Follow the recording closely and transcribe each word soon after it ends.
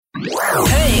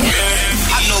Hey,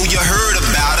 I know you heard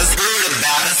about us.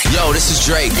 Yo, this is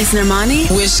Drake. it's Normani,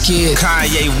 Wizkid.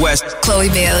 Kanye West. Chloe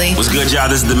Bailey. What's good, y'all?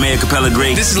 This is the Mayor Capella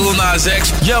Great. This is Lil Nas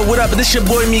X. Yo, what up? This your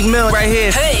boy Meek Mill right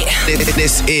here. Hey,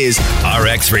 This is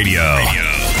RX Radio.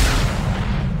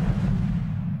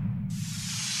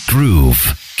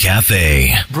 Groove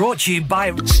Cafe. Brought to you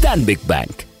by Stanbic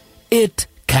Bank. It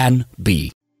can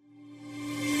be.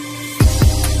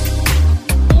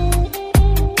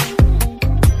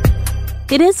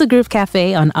 It is the Groove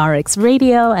Cafe on RX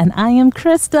Radio, and I am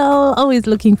Crystal. Always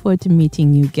looking forward to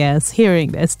meeting new guests,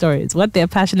 hearing their stories, what they're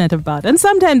passionate about, and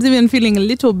sometimes even feeling a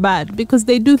little bad because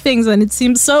they do things and it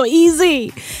seems so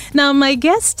easy. Now, my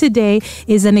guest today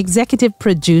is an executive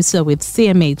producer with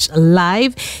CMH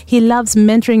Live. He loves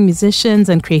mentoring musicians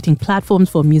and creating platforms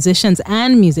for musicians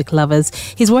and music lovers.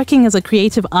 He's working as a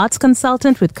creative arts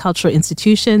consultant with cultural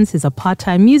institutions. He's a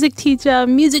part-time music teacher,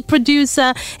 music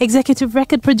producer, executive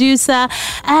record producer,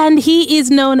 and he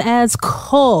is known as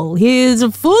Cole. His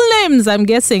full names, I'm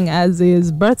guessing, as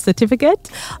his birth certificate,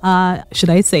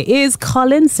 should I say, is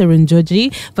Colin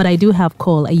Serunjoji. But I do have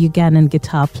Cole, a Ugandan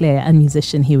guitar player and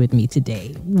musician, here with me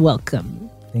today. Welcome.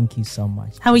 Thank you so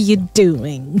much. How are you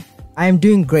doing? I'm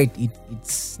doing great.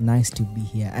 It's nice to be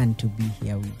here and to be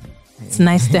here with you. It's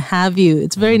nice to have you.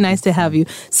 It's very nice to have you.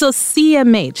 So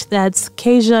CMH, that's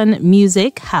Cajun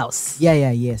Music House.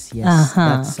 Yes.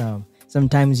 Uh-huh. That's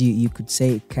sometimes you could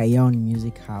say Cayon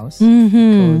Music House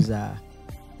Mm-hmm. because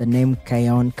the name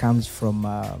Cayon comes from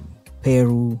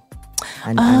Peru,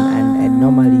 and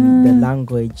normally the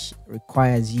language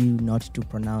requires you not to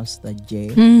pronounce the J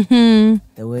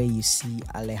the way you see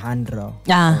Alejandro.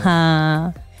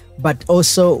 Uh-huh. But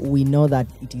also we know that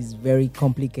it is very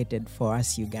complicated for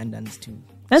us Ugandans too.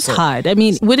 That's hard. I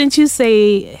mean, wouldn't you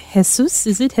say Jesus?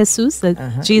 Is it Jesus?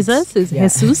 That Jesus is yeah.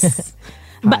 Jesus?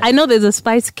 But I know there's a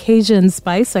spice, Cajun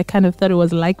spice, so I kind of thought it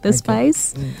was like the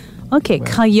spice. Okay,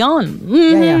 Cayon.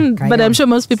 Yeah, But I'm sure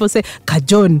most people say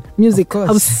Cajun Music Of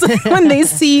course. House when they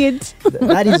see it.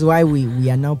 That is why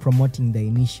we are now promoting the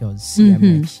initials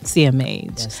CMH.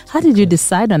 CMH. Yes, How did you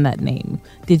decide on that name?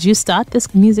 Did you start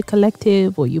this music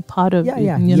collective? Were you part of it?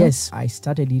 You know? Yes, I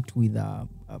started it with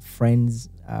friends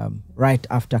right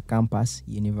after campus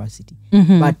university.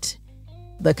 But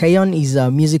the Cayon is a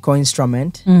musical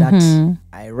instrument that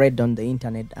I read on the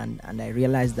internet, and I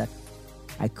realized that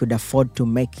I could afford to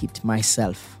make it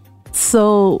myself.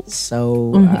 So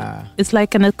it's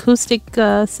like an acoustic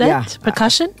set,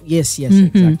 percussion? Yes,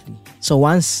 exactly. So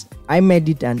once I made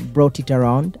it and brought it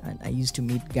around, and I used to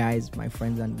meet guys, my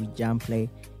friends, and we jam play.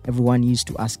 Everyone used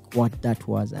to ask what that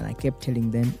was, and I kept telling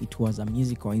them it was a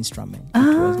musical instrument. It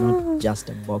was not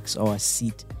just a box or a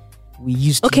seat. We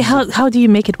used to Okay, how do you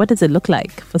make it? What does it look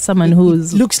like for someone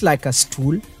who's... It looks like a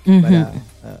stool, but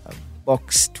a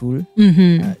box stool,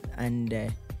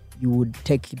 and you would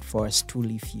take it for a stool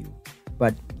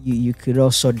but you could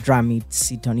also drum it,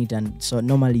 sit on it, and so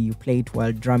normally you play it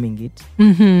while drumming it.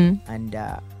 And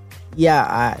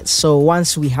so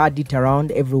once we had it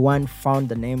around, everyone found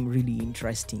the name really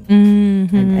interesting.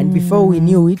 And before we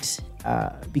knew it,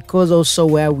 because also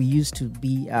where we used to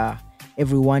be,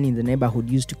 everyone in the neighborhood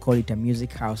used to call it a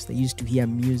music house. They used to hear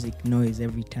music noise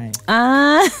every time.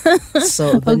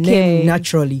 So the name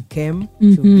naturally came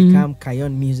to become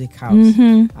Cayon Music House.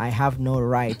 I have no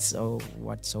rights or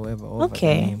whatsoever over the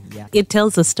name. Yeah. It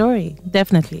tells a story,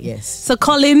 definitely. Yes. So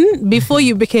Colin, before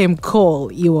you became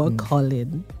Cole, you were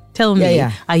Colin. Tell me,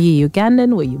 are you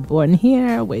Ugandan? Were you born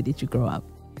here? Where did you grow up?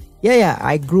 Yeah.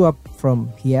 I grew up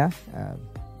from here.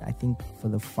 I think for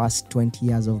the first 20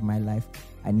 years of my life,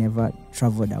 I never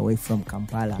traveled away from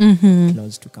Kampala,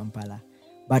 close to Kampala.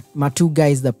 But Matuga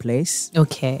is the place.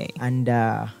 Okay. And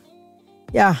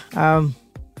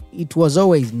it was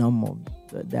always normal.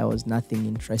 There was nothing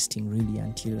interesting really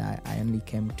until I only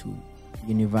came to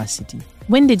university.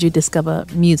 When did you discover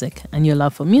music and your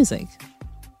love for music?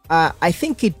 I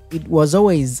think it was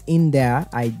always in there.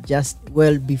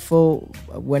 Before,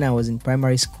 when I was in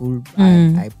primary school,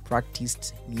 I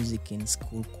practiced music in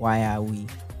school choir. We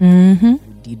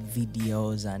did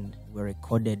videos and we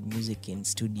recorded music in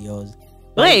studios.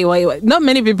 Wait. Not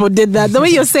many people did that. The way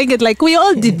you're saying it, like we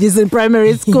all did this in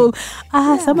primary school.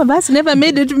 Some of us never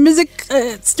made it to music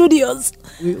studios.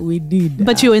 We did.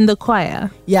 But you were in the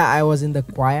choir. Yeah, I was in the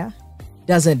choir.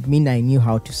 Doesn't mean I knew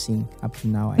how to sing. Up to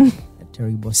now, I'm a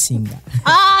terrible singer.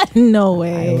 No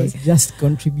way. I was just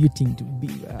contributing to be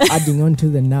adding on to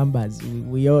the numbers.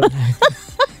 We all.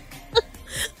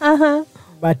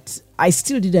 But I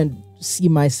still didn't see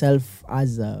myself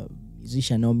as a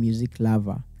musician or music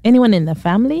lover. Anyone in the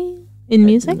family in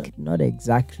music? Not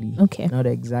exactly. Okay. Not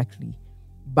exactly.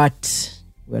 But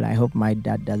Well, I hope my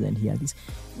dad doesn't hear this.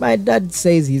 My dad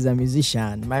says he's a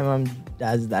musician. My mom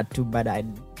does that too, but I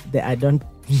don't.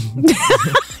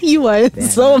 You are in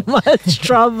so much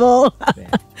trouble.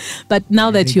 But now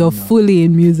that you're fully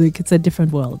in music, it's a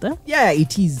different world, huh? Yeah,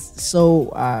 it is.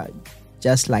 So,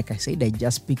 just like I said, I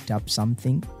just picked up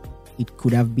something. It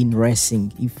could have been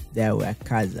racing if there were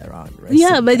cars around.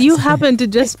 Yeah, but you happened to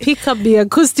just pick up the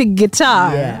acoustic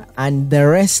guitar. Yeah, and the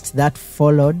rest that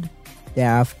followed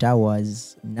thereafter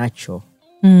was natural.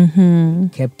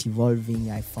 Kept evolving.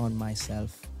 I found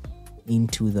myself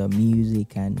into the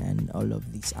music and all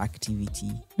of this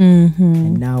activity.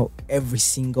 And now every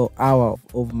single hour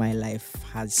of my life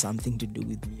has something to do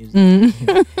with music.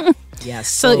 Yeah,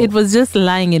 so it was just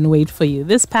lying in wait for you.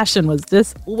 This passion was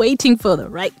just waiting for the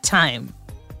right time.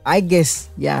 I guess,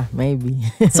 yeah, maybe.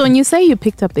 So when you say you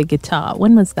picked up the guitar,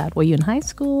 when was that? Were you in high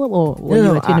school or were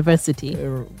you at university?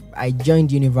 I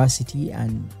joined university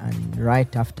and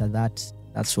right after that,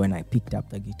 that's when I picked up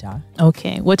the guitar.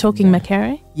 Okay. We're talking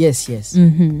Makerere? Yes.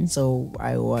 So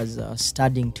I was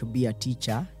studying to be a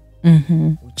teacher,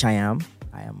 which I am.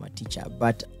 I am a teacher.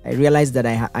 But I realized that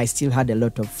I still had a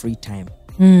lot of free time.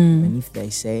 And if they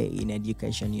say in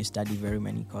education you study very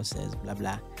many courses, blah,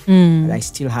 blah. But I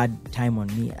still had time on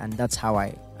me. And that's how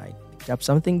I picked up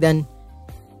something. Then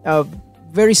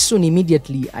very soon,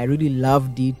 immediately, I really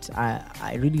loved it.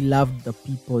 I really loved the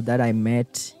people that I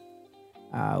met.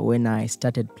 When I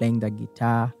started playing the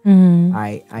guitar,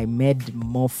 I made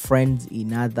more friends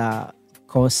in other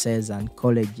courses and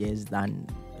colleges than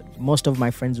most of my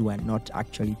friends were not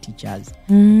actually teachers.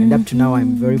 And up to now,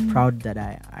 I'm very proud that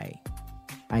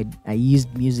I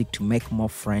used music to make more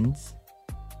friends.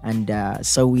 And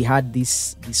so we had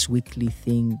this weekly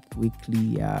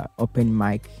open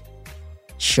mic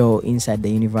show inside the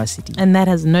university. And that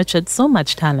has nurtured so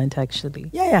much talent, actually.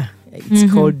 Yeah.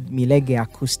 It's called Milege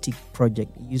Acoustic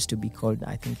Project. It used to be called,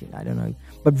 I don't know.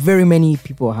 But very many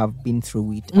people have been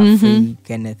through it. Afri,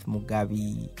 Kenneth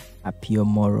Mugabe, Apio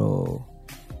Moro.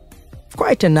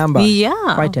 Quite a number.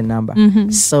 Yeah. Quite a number.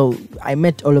 So I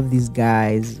met all of these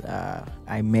guys.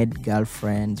 I met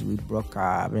girlfriends. We broke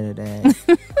up.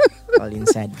 All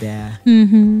inside there.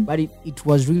 But it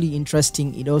was really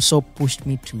interesting. It also pushed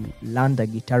me to learn the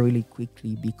guitar really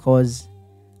quickly because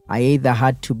I either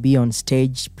had to be on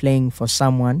stage playing for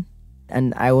someone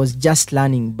and I was just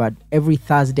learning, but every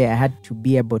Thursday I had to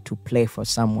be able to play for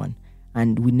someone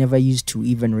and we never used to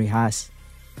even rehearse.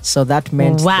 So that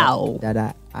meant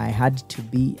that I had to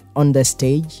be on the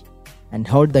stage and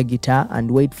hold the guitar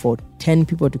and wait for 10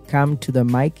 people to come to the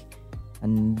mic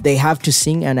and they have to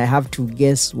sing and I have to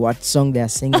guess what song they're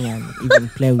singing and even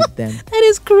play with them. That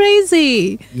is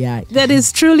crazy. Yeah. That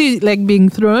is truly like being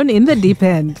thrown in the deep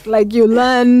end. Like you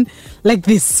learn like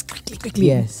this quickly.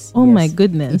 Yes. Oh my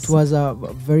goodness. It was a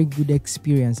very good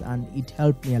experience and it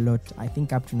helped me a lot. I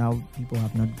think up to now people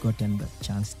have not gotten the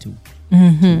chance to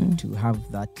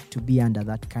have that, to be under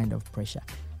that kind of pressure.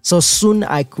 So soon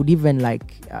I could even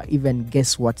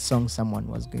guess what song someone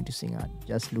was going to sing. I'd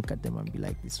just look at them and be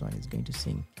like, this one is going to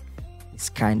sing this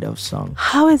kind of song.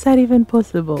 How is that even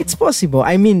possible? It's possible.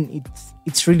 I mean,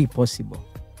 it's really possible.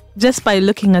 Just by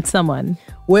looking at someone.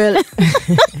 Well,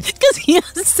 because you're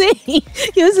saying,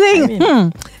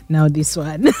 now this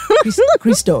one.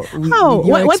 Crystal. How?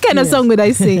 What kind of song would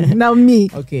I sing? Now me.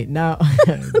 Okay, now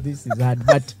this is hard,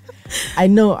 but I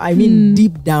know,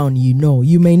 deep down,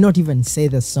 you may not even say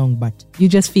the song, but you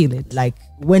just feel it. Like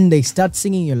when they start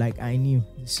singing, you're like, I knew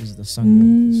this is the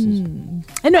song.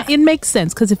 I know it makes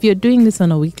sense because if you're doing this on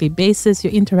a weekly basis,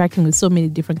 you're interacting with so many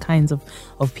different kinds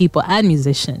of people and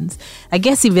musicians. I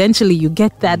guess eventually you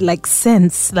get that like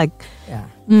sense, like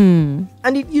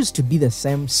and it used to be the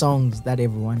same songs that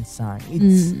everyone sang.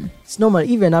 It's normal.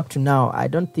 Even up to now, I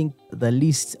don't think the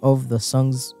list of the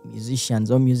songs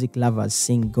musicians or music lovers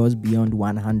sing goes beyond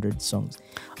 100 songs.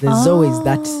 There's always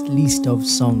that list of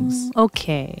songs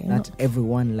that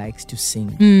everyone likes to sing.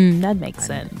 That makes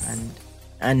sense.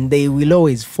 And they will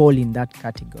always fall in that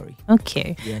category.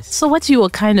 Okay. Yes. So what you were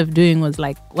kind of doing was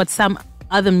like what some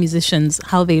other musicians,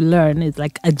 how they learn is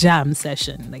like a jam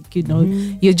session. Like,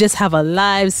 you just have a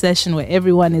live session where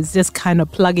everyone is just kind of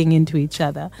plugging into each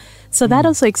other. So that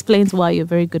also explains why you're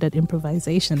very good at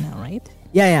improvisation now, right?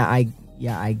 Yeah,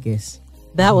 I guess.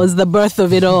 That was the birth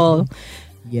of it all.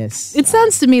 Yes. It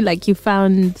sounds to me like you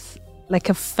found like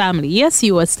a family. Yes,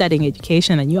 you were studying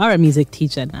education and you are a music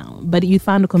teacher now, but you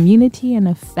found a community and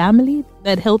a family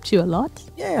that helped you a lot?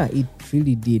 Yeah, it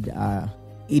really did.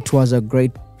 It was a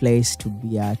great place to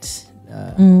be at.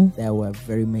 There were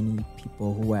very many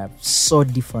people who were so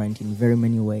different in very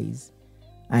many ways.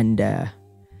 And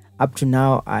up to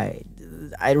now, I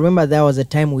remember there was a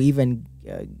time we even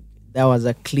there was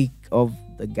a clique of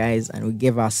the guys, and we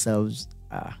gave ourselves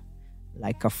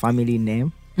like a family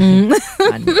name and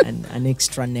an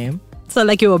extra name. So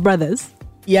like you were brothers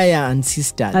Yeah, and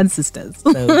sisters. and sisters.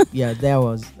 So yeah, there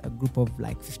was a group of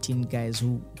like 15 guys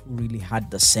who really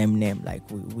had the same name. Like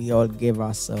we all gave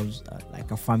ourselves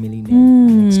like a family name,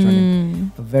 an extra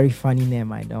name. A very funny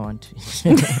name. I don't want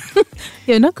to.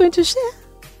 You're not going to share?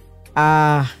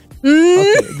 Okay.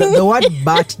 The word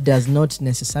 "but" does not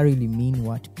necessarily mean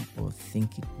what people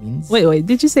think it means. Wait.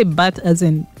 Did you say but as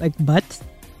in like but?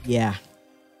 Yeah.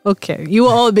 Okay. You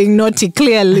were all being naughty,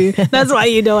 clearly. That's why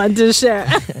you don't want to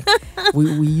share.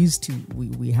 we used to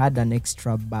we had an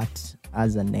extra "but"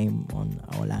 as a name on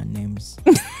all our names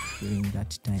during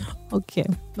that time. Okay.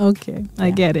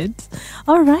 I get it.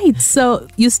 All right. So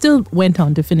you still went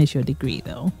on to finish your degree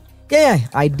though? Yeah,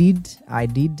 I did.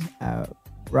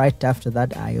 Right after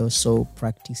that, I also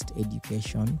practiced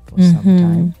education for some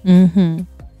time.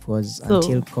 It was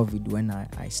until COVID when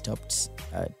I stopped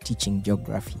teaching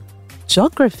geography.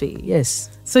 Geography? Yes.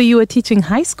 So you were teaching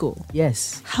high school?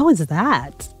 Yes. How is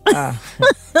that?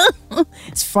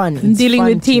 It's fun. It's Dealing fun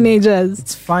with teenagers.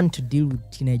 It's fun to deal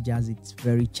with teenagers. It's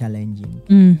very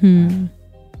challenging.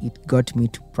 It got me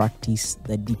to practice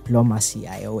the diplomacy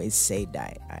I always said.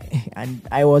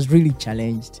 I was really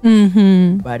challenged.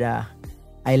 But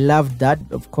I loved that.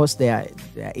 Of course, there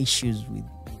are issues with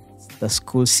the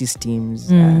school systems.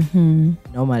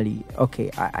 Normally, okay,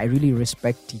 I really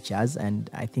respect teachers, and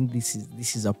I think this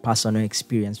is a personal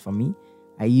experience for me.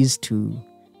 I used to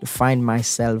find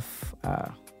myself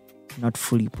not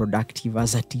fully productive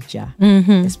as a teacher,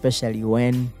 especially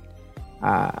when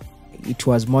it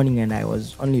was morning and I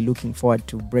was only looking forward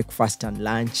to breakfast and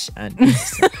lunch, and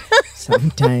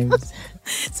sometimes.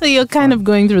 So you're kind of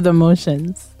going through the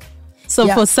motions. So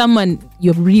for someone,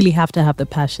 you really have to have the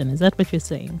passion. Is that what you're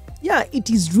saying? Yeah, it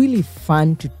is really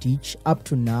fun to teach. Up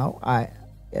to now, I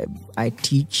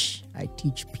teach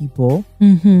people,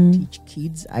 teach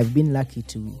kids. I've been lucky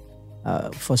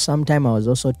to. For some time, I was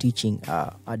also teaching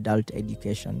adult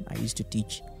education. I used to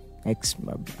teach an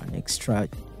extra.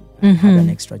 I had an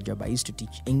extra job. I used to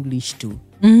teach English to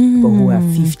people who are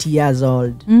 50 years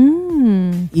old,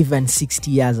 even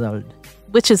 60 years old.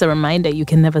 Which is a reminder you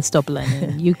can never stop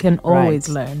learning. You can always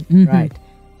learn. Right.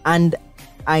 And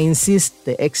I insist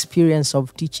the experience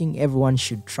of teaching, everyone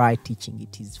should try teaching.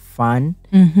 It is fun.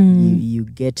 You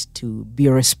get to be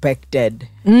respected.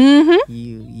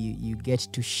 You get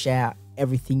to share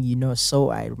everything you know.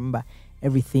 So I remember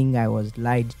everything I was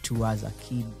lied to as a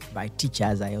kid by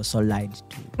teachers, I also lied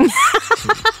to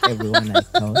everyone I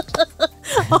taught.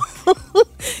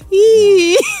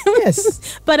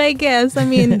 Yes. But I guess,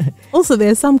 also there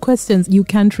are some questions you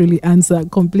can't really answer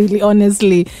completely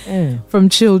honestly from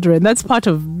children. That's part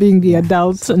of being the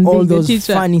adult and all being the those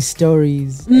teacher. funny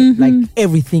stories, like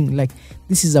everything. Like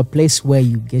this is a place where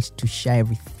you get to share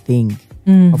everything.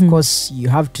 Of course, you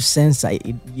have to censor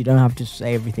it. You don't have to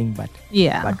say everything, but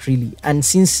really. And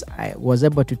since I was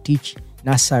able to teach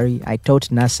nursery, I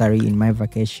taught nursery in my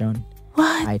vacation.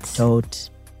 What? I taught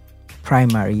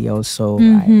primary also.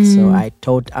 So I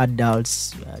taught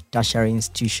adults, tertiary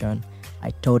institution.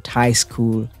 I taught high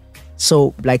school.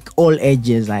 So like all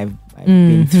ages, I've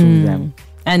been through them.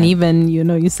 And even,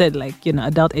 you said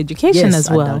adult education as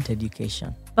well. Adult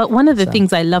education. But one of the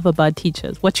things I love about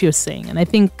teachers, what you're saying, and I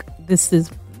think this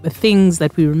is the things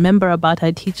that we remember about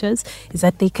our teachers, is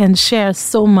that they can share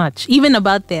so much, even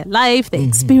about their life, their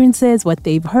experiences, what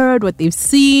they've heard, what they've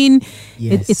seen.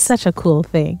 Yes. It's such a cool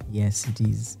thing. Yes, it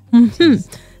is.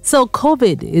 So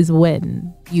COVID is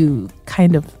when you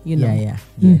kind of,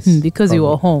 Yes. because you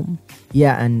were home.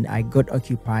 Yeah, and I got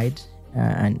occupied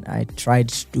and I tried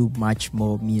to do much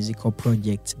more musical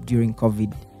projects during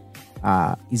COVID.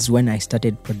 Is when I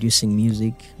started producing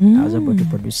music. I was able to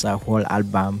produce a whole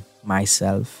album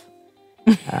myself.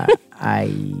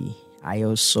 I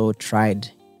also tried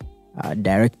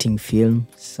directing film,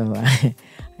 so I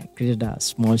created a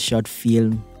small short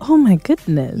film. Oh my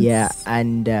goodness! Yeah,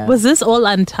 and was this all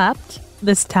untapped?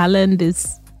 This talent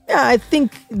is. Yeah, I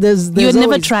think there's you had never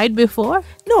always... tried before?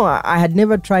 No, I had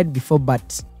never tried before,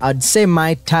 but I'd say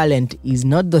my talent is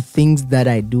not the things that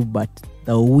I do, but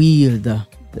the will,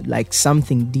 like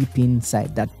something deep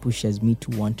inside that pushes me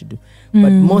to want to do.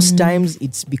 But most times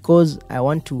it's because I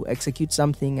want to execute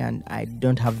something and I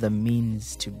don't have the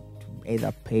means to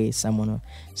either pay someone.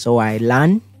 So I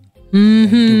learn and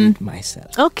do it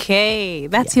myself. Okay,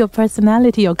 that's your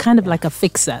personality. You're kind of like a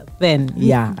fixer then.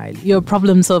 Yeah. You're a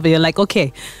problem solver. You're like,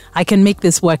 okay, I can make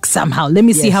this work somehow. Let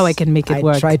me see how I can make it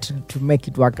work. I try to make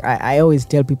it work. I always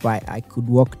tell people I could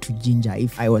walk to Ginger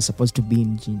if I was supposed to be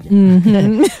in Ginger.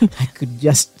 Mm-hmm. I could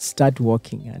just start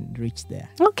walking and reach there.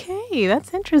 Okay,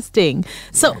 that's interesting.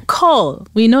 So, Cole,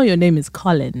 we know your name is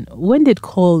Colin. When did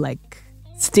Cole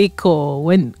stick, or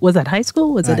when was that high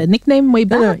school? Was it a nickname way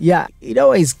back? No, yeah, it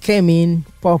always came in,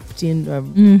 popped in.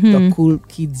 The cool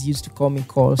kids used to call me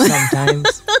Cole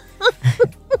sometimes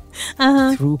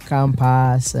through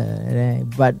campus.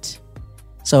 But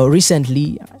so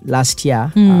recently, last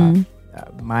year,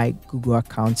 my Google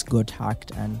accounts got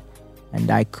hacked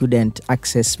and I couldn't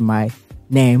access my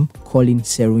name, Colin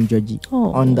Serunjoji,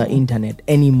 on the internet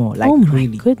anymore. Like, my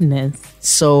goodness.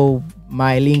 So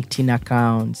my LinkedIn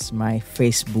accounts, my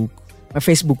Facebook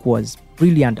was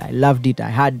brilliant. I loved it. I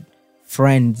had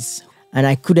friends and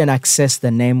I couldn't access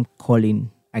the name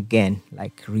Colin again,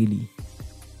 like really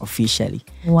officially.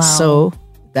 Wow. So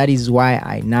that is why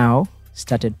I now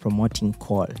started promoting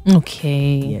Cole.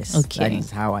 Okay. Yes. Okay. That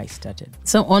is how I started.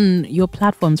 So on your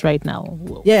platforms right now,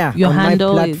 Yeah. your on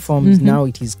handle my platforms is, now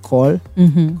it is Cole.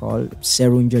 Cole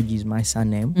Serunjoji is my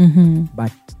surname,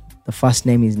 but the first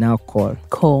name is now Cole.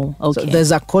 Cole. Okay. So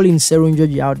there's a Colin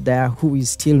Serunjoji out there who is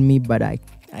still me, but I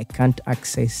can't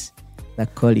access the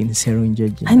Colin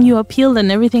Serunjoji. And you appealed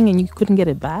and everything, and you couldn't get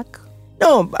it back?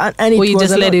 No, and it or you was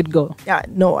just let it go? Yeah,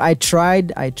 no, I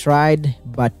tried,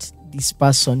 but this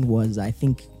person was, I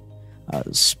think,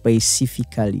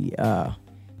 specifically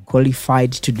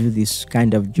qualified to do this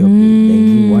kind of job. They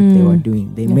knew what they were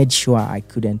doing. They made sure I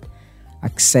couldn't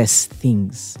access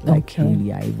things. Like,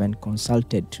 really, I even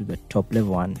consulted to the top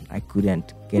level and I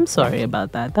couldn't get. I'm sorry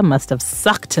about that. That must have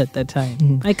sucked at the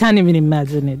time. I can't even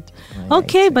imagine it.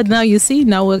 Okay, but now you see,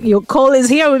 now your Cole is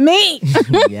here with me.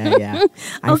 Yeah.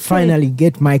 I finally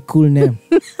get my cool name,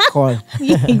 Cole.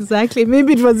 Yeah, exactly.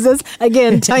 Maybe it was just,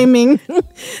 again, timing.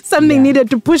 Something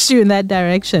needed to push you in that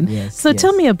direction. Yes, so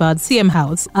tell me about CM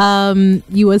House.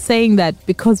 You were saying that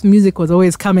because music was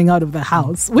always coming out of the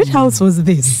house. Which house was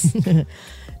this?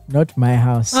 Not my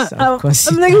house, of course.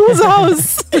 I'm like, whose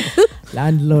house?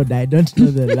 Landlord. I don't know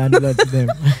the landlord's name.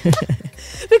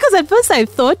 Because at first I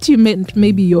thought you meant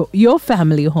maybe your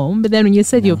family home, but then when you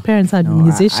said your parents are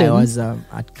musicians. I was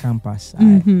at campus.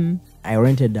 I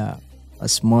rented a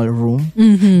small room,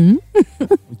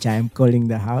 which I am calling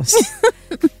the house,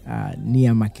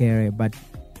 near Makere. But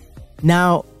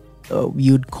now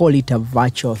you'd call it a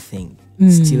virtual thing.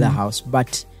 It's still a house,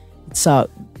 but it's a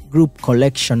group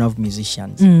collection of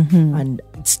musicians. And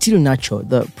it's still natural.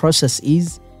 The process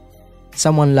is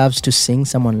someone loves to sing,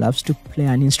 someone loves to play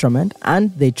an instrument,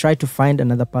 and they try to find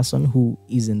another person who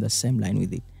is in the same line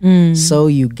with it. So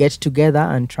you get together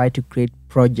and try to create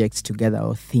projects together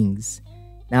or things.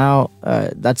 Now,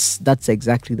 that's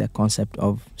exactly the concept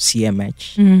of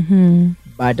CMH.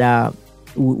 But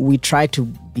we try to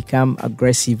become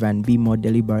aggressive and be more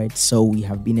deliberate. So we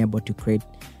have been able to create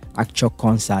actual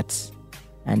concerts,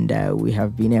 and we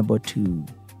have been able to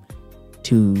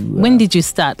when did you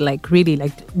start,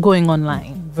 really going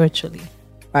online virtually?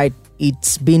 Right,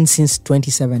 it's been since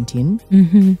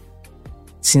 2017.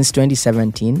 Since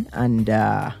 2017, and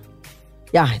I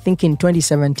think in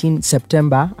 2017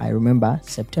 September, I remember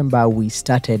September, we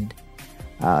started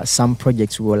some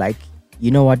projects. We were like, you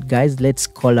know what, guys, let's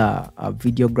call a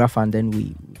videographer and then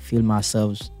we film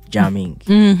ourselves jamming.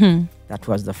 That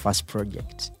was the first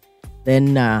project.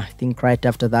 Then I think right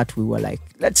after that, we were like,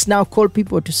 let's now call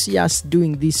people to see us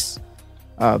doing this.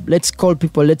 Let's call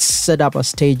people, let's set up a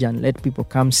stage and let people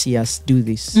come see us do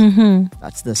this.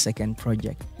 That's the second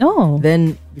project.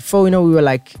 Then before we know, we were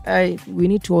like, we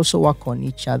need to also work on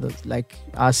each other, like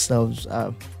ourselves.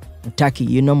 Mutaki,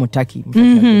 you know Mutaki.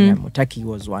 Mutaki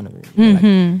was one of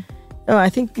them. No, I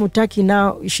think Mutaki,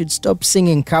 now you should stop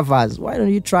singing covers. Why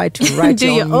don't you try to write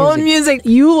do your own music?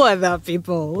 You are the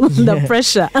people, the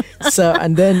pressure. So,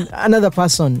 and then another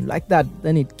person like that,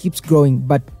 then it keeps growing.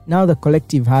 But now the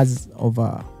collective has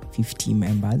over 50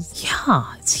 members.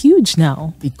 Yeah, it's huge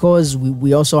now. Because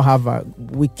we also have,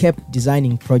 we kept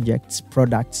designing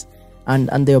products,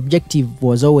 and the objective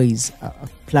was always a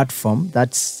platform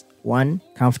that's, one,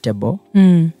 comfortable,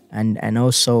 and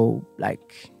also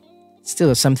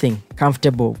still something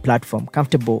comfortable platform.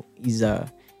 Comfortable is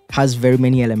has very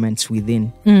many elements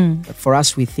within. But for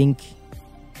us, we think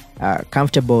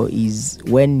comfortable is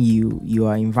when you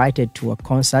are invited to a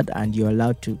concert and you're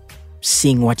allowed to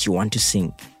sing what you want to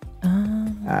sing.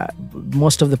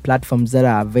 Most of the platforms that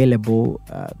are available,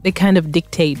 they kind of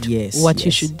dictate what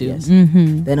you should do.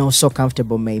 Then also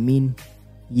comfortable may mean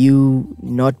you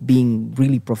not being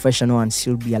really professional and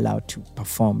still be allowed to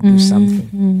perform, do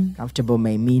something. Comfortable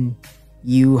may mean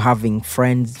you having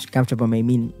friends. Comfortable may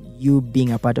mean you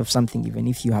being a part of something even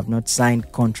if you have not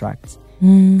signed contracts.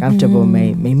 Comfortable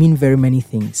may mean very many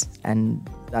things, and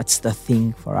that's the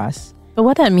thing for us. But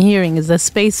what I'm hearing is a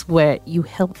space where you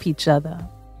help each other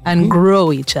and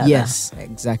grow each other. Yes,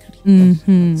 exactly.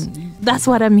 That's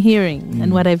what I'm hearing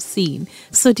and what I've seen.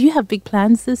 So do you have big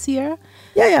plans this year?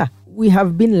 Yeah. We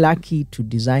have been lucky to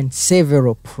design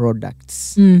several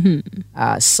products.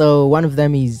 So one of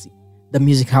them is the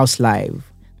Music House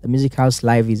Live. The Music House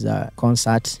Live is a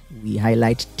concert. We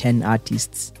highlight 10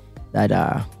 artists that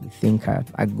we think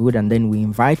are good, and then we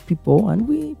invite people and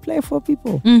we play for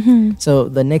people. So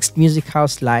the next Music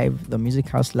House Live, the Music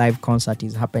House Live concert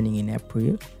is happening in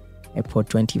April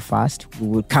 21st. We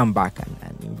will come back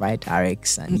and invite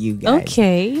RX and you guys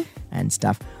and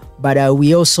stuff. But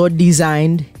we also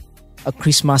designed a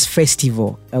Christmas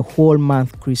festival, a whole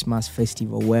month Christmas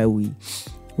festival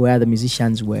where the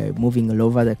musicians were moving all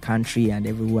over the country and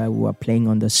everywhere. We were playing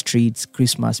on the streets,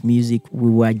 Christmas music.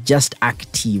 We were just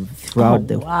active throughout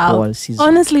the whole season.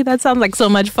 Honestly, that sounds like so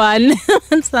much fun.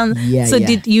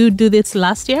 Did you do this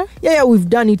last year? Yeah, we've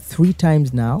done it 3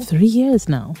 times now. 3 years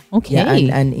now. Okay. Yeah,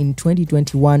 and in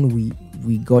 2021,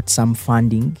 we got some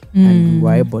funding and we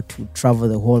were able to travel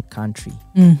the whole country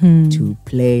to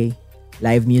play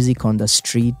live music on the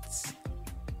streets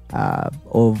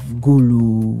of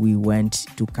Gulu. We went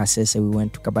to Kasese, we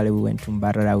went to Kabale, we went to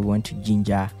Mbarara, we went to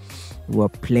Jinja. We were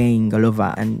playing all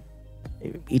over, and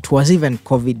it was even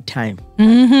COVID time.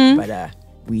 But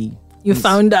we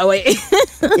found our way.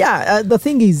 The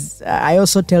thing is, I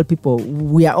also tell people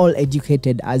we are all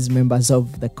educated as members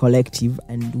of the collective,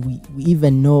 and we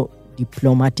even know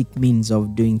diplomatic means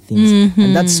of doing things.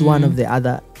 And that's one of the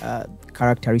other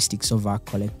characteristics of our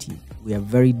collective. We are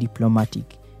very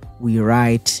diplomatic. We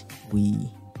write, we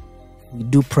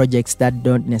do projects that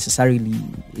don't necessarily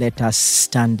let us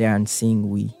stand there and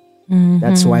sing.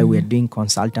 That's why we're doing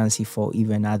consultancy for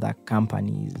even other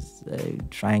companies,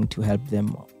 trying to help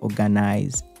them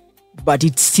organize. But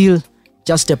it's still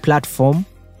just a platform.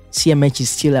 CMH is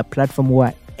still a platform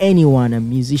where anyone, a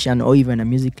musician or even a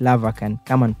music lover, can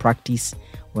come and practice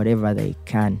whatever they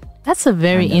can. That's a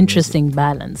very interesting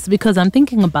balance, because I'm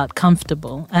thinking about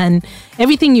comfortable and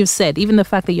everything you've said, even the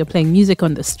fact that you're playing music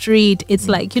on the street. It's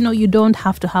like, you don't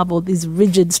have to have all these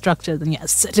rigid structures and a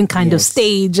certain kind of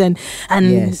stage and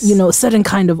certain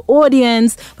kind of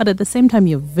audience. But at the same time,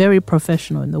 you're very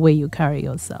professional in the way you carry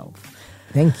yourself.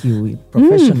 Thank you.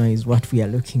 Professional is what we are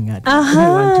looking at.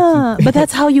 But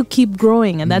that's how you keep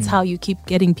growing, and that's how you keep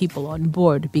getting people on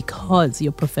board, because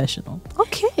you're professional.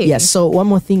 Okay. Yeah. So one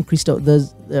more thing, Crystal.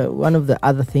 There's one of the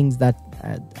other things that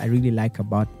I really like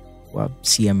about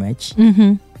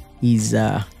CMH is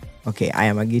I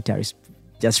am a guitarist.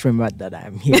 Just remember that I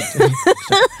am here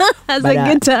as a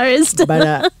guitarist.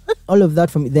 But all of that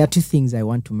for me, there are 2 things I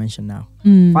want to mention now.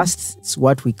 First, it's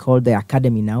what we call the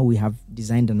Academy now. We have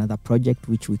designed another project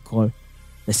which we call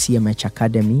the CMH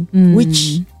Academy,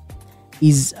 which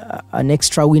is an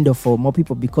extra window for more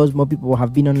people, because more people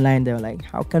have been online. They're like,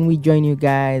 how can we join you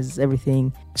guys?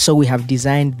 Everything. So we have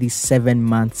designed this 7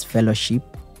 months fellowship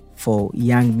for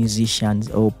young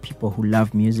musicians or people who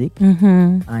love music,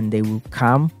 and they will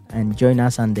come and join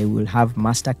us, and they will have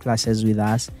master classes with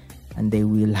us, and they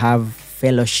will have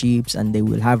fellowships, and they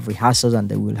will have rehearsals, and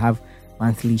they will have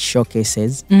monthly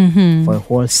showcases for a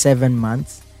whole 7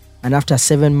 months. And after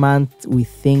 7 months, we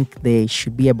think they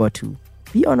should be able to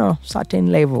be on a certain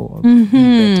level, be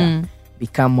better,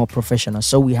 become more professional.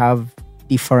 So we have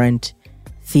different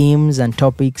themes and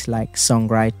topics like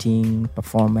songwriting,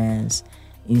 performance,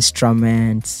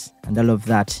 instruments, and all of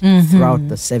that throughout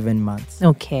the 7 months.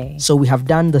 Okay. So we have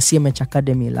done the CMH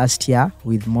Academy last year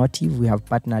with Motive. We have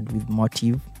partnered with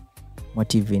Motive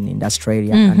in Industrial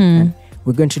area, and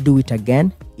we're going to do it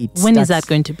again. When is that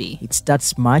going to be? It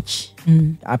starts March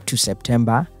up to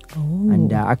September.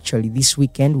 And actually this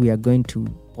weekend we are going to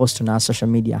post on our social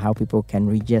media how people can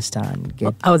register and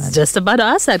get. I was just about to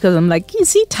ask that, because I'm like, you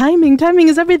see, timing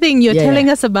is everything. You're telling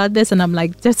us about this, and I'm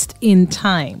like, just in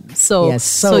time. So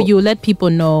you let people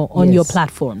know on your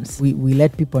platforms. We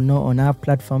let people know on our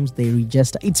platforms. They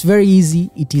register. It's very easy.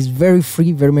 It is very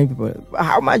free. Very many people,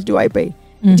 how much do I pay?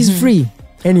 It is free.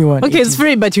 Anyone. Okay, it's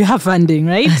free, but you have funding,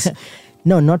 right?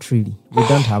 No, not really. We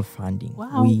don't have funding.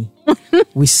 Wow.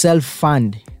 We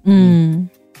self-fund.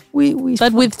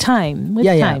 But with time.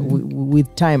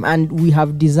 With time. And we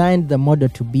have designed the model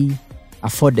to be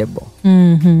affordable.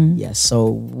 Yeah, so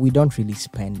we don't really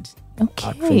spend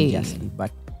outrageously.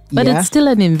 But it's still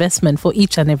an investment for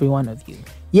each and every one of you.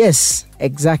 Yes,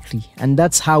 exactly. And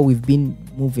that's how we've been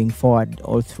moving forward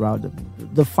all throughout.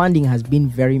 The funding has been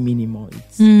very minimal.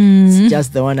 It's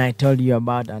just the one I told you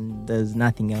about, and there's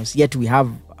nothing else. Yet we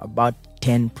have about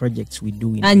 10 projects we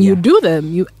do in And a you year. do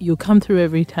them. You come through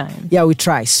every time. Yeah, we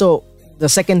try. So the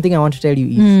second thing I want to tell you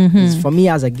is for me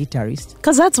as a guitarist,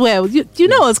 Because that's where, you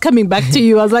know, I was coming back to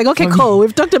you. I was like, okay, Cole,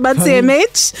 we've talked about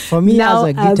CMH. for me now as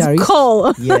a guitarist,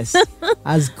 Cole. yes,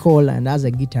 as Cole and as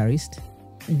a guitarist,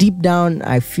 deep down,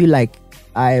 I feel like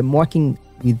I am working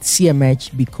with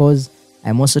CMH because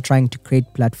I'm also trying to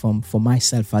create platform for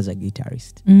myself as a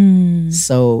guitarist.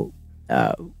 So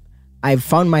I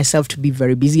found myself to be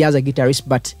very busy as a guitarist,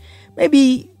 but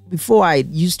maybe before I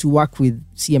used to work with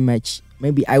CMH,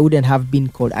 maybe I wouldn't have been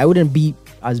called. I wouldn't be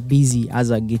as busy as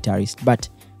a guitarist. But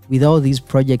with all these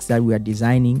projects that we are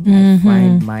designing, I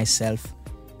find myself.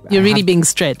 You're I really have- being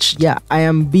stretched. Yeah, I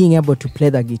am being able to play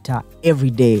the guitar every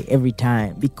day, every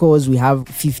time, because we have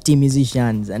 50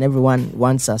 musicians and everyone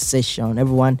wants a session.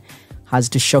 Everyone has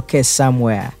to showcase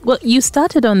somewhere. Well, you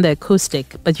started on the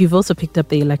acoustic, but you've also picked up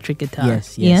the electric guitar.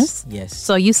 Yes.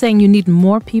 So are you saying you need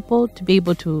more people to be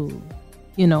able to,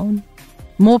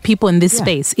 more people in this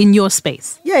space, in your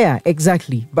space? Yeah,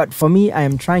 exactly. But for me, I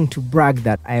am trying to brag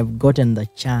that I have gotten the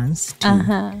chance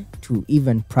to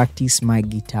even practice my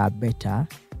guitar better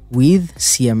with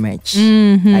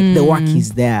CMH. Like the work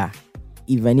is there,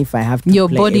 even if I have to Your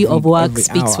play body every- of work every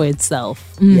speaks hour. for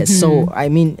itself. Yes, so I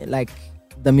mean, like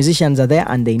the musicians are there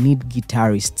and they need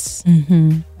guitarists.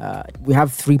 We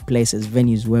have 3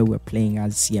 venues where we're playing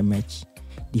as CMH.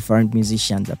 Different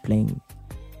musicians are playing.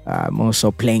 I'm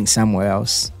also playing somewhere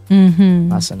else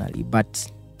personally.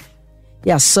 But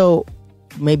yeah, so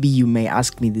maybe you may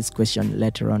ask me this question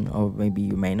later on, or maybe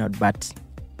you may not. But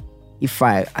if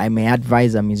I may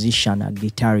advise a musician, a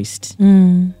guitarist,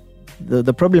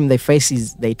 the problem they face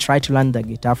is they try to learn the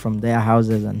guitar from their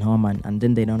houses and home, and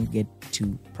then they don't get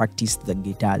to practice the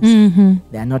guitars.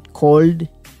 They are not called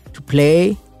to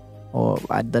play or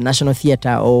at the National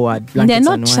Theatre or at Blankets They're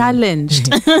not and Wine. challenged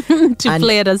to And-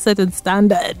 play at a certain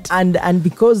standard. And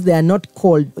because they are not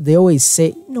called, they always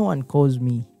say, no one calls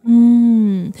me.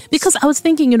 Because I was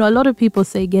thinking, a lot of people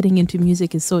say getting into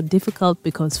music is so difficult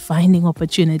because finding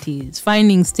opportunities,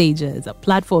 finding stages,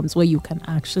 platforms where you can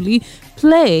actually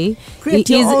play Create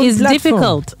your own is platform.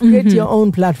 difficult. Create your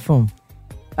own platform.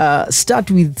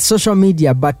 Start with social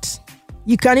media, but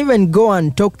you can even go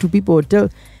and talk to people. Tell,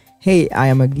 hey, I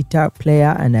am a guitar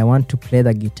player and I want to play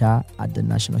the guitar at the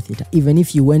National Theatre. Even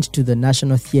if you went to the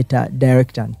National Theatre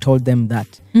director and told them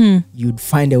that, you'd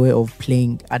find a way of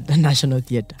playing at the National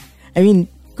Theatre. I mean,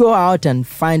 go out and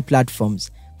find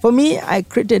platforms. For me, I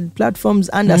created platforms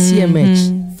under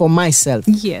CMH for myself.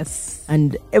 Yes.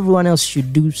 And everyone else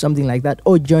should do something like that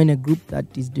or join a group that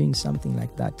is doing something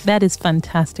like that. That is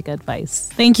fantastic advice.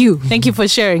 Thank you. Thank you for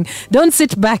sharing. Don't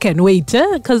sit back and wait,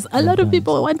 because a lot of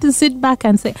people want to sit back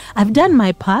and say, I've done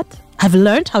my part. I've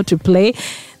learned how to play.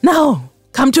 Now,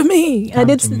 come to me. Come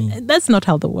and to me. That's not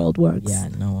how the world works. Yeah,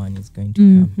 no one is going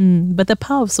to come. But the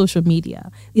power of social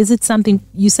media, is it something,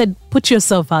 you said put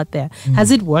yourself out there.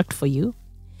 Has it worked for you?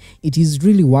 It is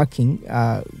really working.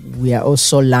 We are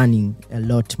also learning a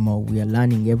lot more. We are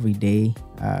learning every day.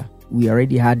 We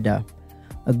already had a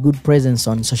good presence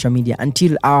on social media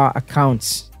until our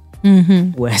accounts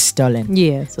were stolen.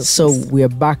 Yes. of So course. we're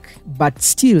back, but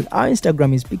still our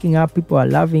Instagram is picking up. People are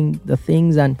loving the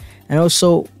things, and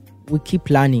also we keep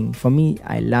learning. For me,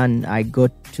 I go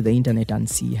to the internet and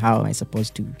see how am I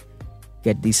supposed to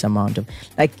get this amount of,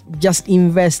 like, just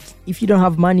invest. If you don't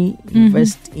have money,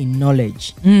 invest in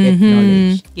knowledge. Get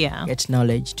knowledge. Yeah. Get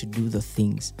knowledge to do the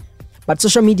things. But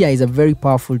social media is a very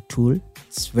powerful tool.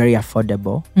 It's very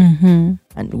affordable.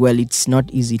 And well, it's not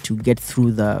easy to get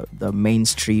through the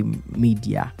mainstream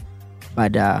media.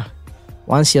 But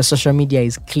once your social media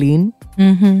is clean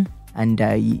and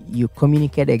you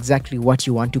communicate exactly what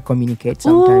you want to communicate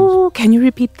sometimes. Oh, can you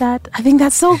repeat that? I think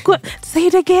that's so good. Say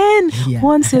it again. Yeah.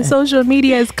 Once your social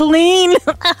media is clean.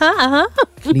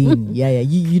 Clean. Yeah.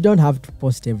 You don't have to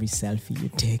post every selfie you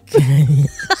take.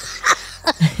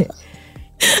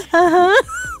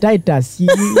 Titus, you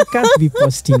can't be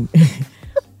posting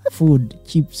food,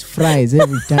 chips, fries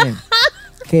every time.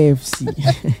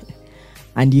 KFC.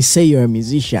 And you say you're a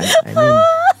musician. I mean,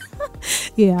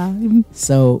 Yeah.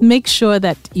 so Make sure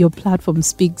that your platform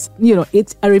speaks,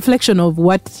 it's a reflection of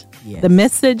what Yes. the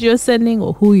message you're sending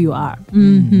or who you are.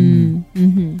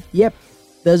 Yep.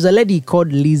 There's a lady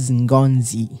called Liz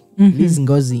Ngonzi. Liz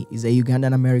Ngonzi is a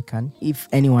Ugandan American. If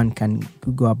anyone can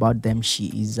Google about them, she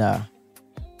is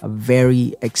a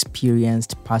very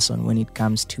experienced person when it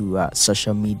comes to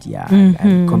social media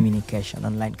and communication,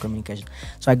 online communication.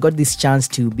 So I got this chance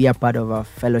to be a part of a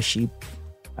fellowship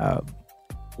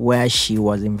where she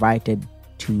was invited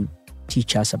to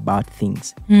teach us about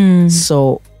things.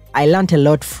 So I learned a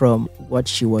lot from what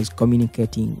she was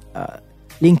communicating.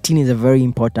 LinkedIn is a very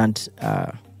important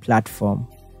platform,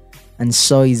 and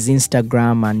so is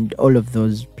Instagram and all of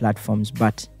those platforms,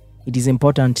 but it is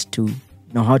important to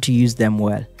know how to use them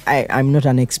well. I'm not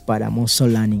an expert, I'm also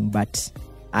learning, but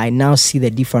I now see the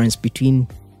difference between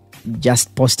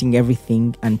just posting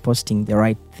everything and posting the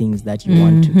right things that you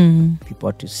want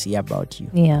people to see about you.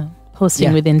 Yeah.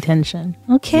 Posting with intention.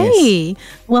 Okay. Yes.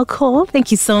 Well, Cole, thank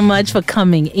you so much for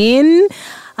coming in.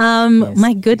 Yes.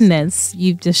 My goodness,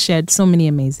 you've just shared so many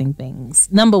amazing things.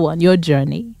 Number one, your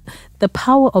journey, the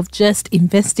power of just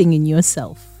investing in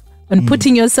yourself and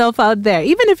putting yourself out there,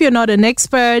 even if you're not an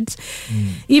expert,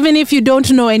 even if you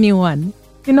don't know anyone,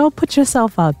 put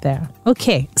yourself out there.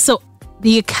 Okay. So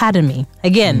the academy,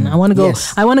 again, I want to go.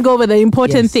 Yes. I want to go over the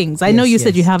important Yes. things. I know you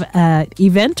said you have an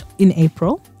event in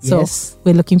April, so Yes.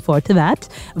 we're looking forward to that.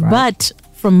 Right. But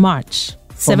from March,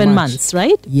 7 March. months,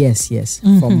 right? Yes.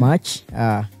 For March,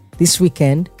 this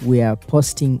weekend, we are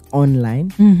posting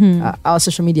online. Our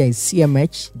social media is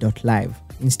cmh.live,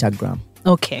 Instagram.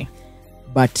 Okay.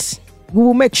 But we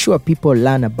will make sure people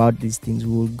learn about these things.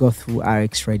 We will go through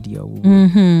RX Radio.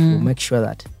 We'll make sure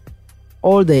that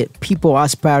all the people,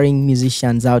 aspiring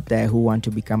musicians out there who want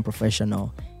to become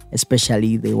professional,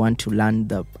 especially they want to learn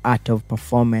the art of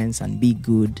performance and be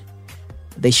good,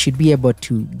 they should be able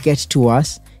to get to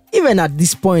us. Even at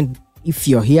this point, if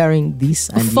you're hearing this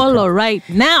and Follow right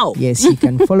now. yes, you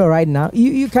can follow right now.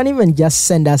 You can even just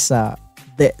send us the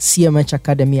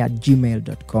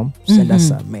cmhacademy@gmail.com. Send us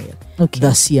a mail. Okay. The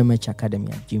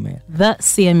cmhacademy@gmail. The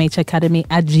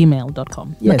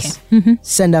cmhacademy@gmail.com. Yes. Okay.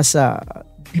 Send us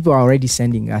people are already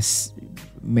sending us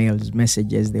mails,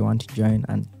 messages they want to join,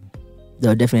 and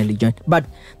they'll definitely join. But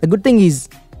the good thing is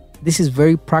this is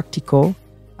very practical.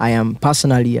 I am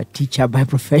personally a teacher by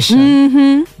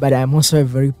profession, but I'm also a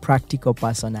very practical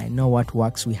person. I know what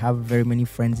works. We have very many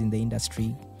friends in the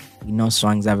industry. We know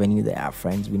Swangs Avenue, they are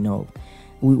friends. We know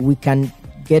we can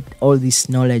get all this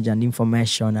knowledge and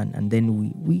information, and then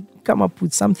we come up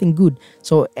with something good.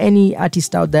 So any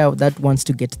artist out there that wants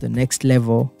to get to the next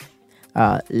level,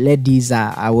 ladies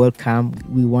are welcome.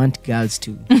 We want girls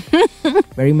too.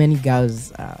 Very many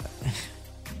girls,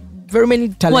 very many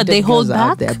talented they hold girls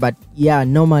out back? there. But yeah,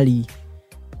 normally,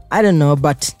 I don't know,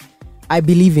 but I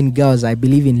believe in girls. I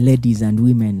believe in ladies and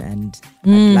women, and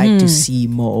I'd like to see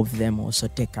more of them also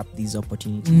take up these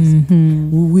opportunities.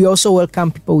 We also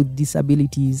welcome people with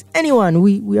disabilities. Anyone,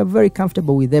 we are very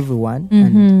comfortable with everyone,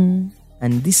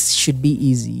 and this should be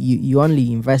easy. You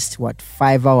only invest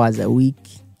 5 hours a week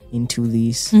into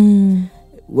this.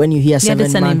 When you hear 7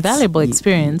 months, it's an invaluable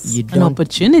experience, you an don't,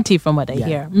 opportunity from what I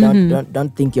hear.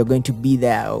 Don't think you're going to be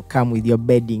there or come with your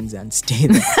beddings and stay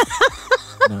there.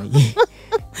 No, you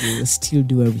will still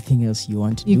do everything else you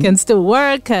want to do. You can still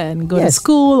work and go to Yes.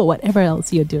 school or whatever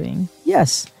else you're doing.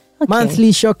 Yes. Okay.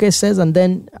 Monthly showcases, and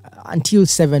then until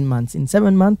 7 months. In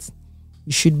 7 months,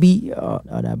 you should be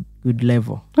at a good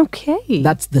level. Okay.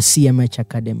 That's the CMH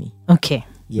Academy. Okay.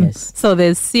 Yes. So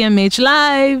there's CMH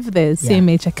Live, there's Yeah.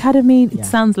 CMH Academy. It Yeah.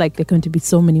 sounds like there are going to be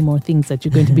so many more things that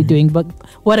you're going to be doing, but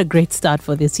what a great start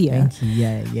for this year. Thank you.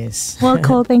 Yeah, yes. Well,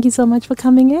 Cole, thank you so much for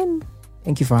coming in.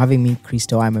 Thank you for having me,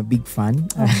 Crystal. I'm a big fan.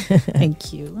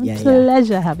 Thank you. Yeah, yeah.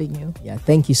 Pleasure having you. Yeah,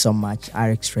 thank you so much.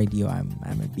 RX Radio, I'm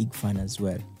a big fan as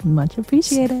well. Much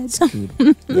appreciated. It's good.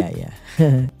 Yeah.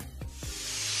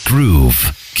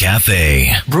 Groove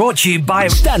Cafe. Brought to you by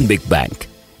Stanbic Bank.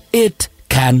 It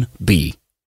can be.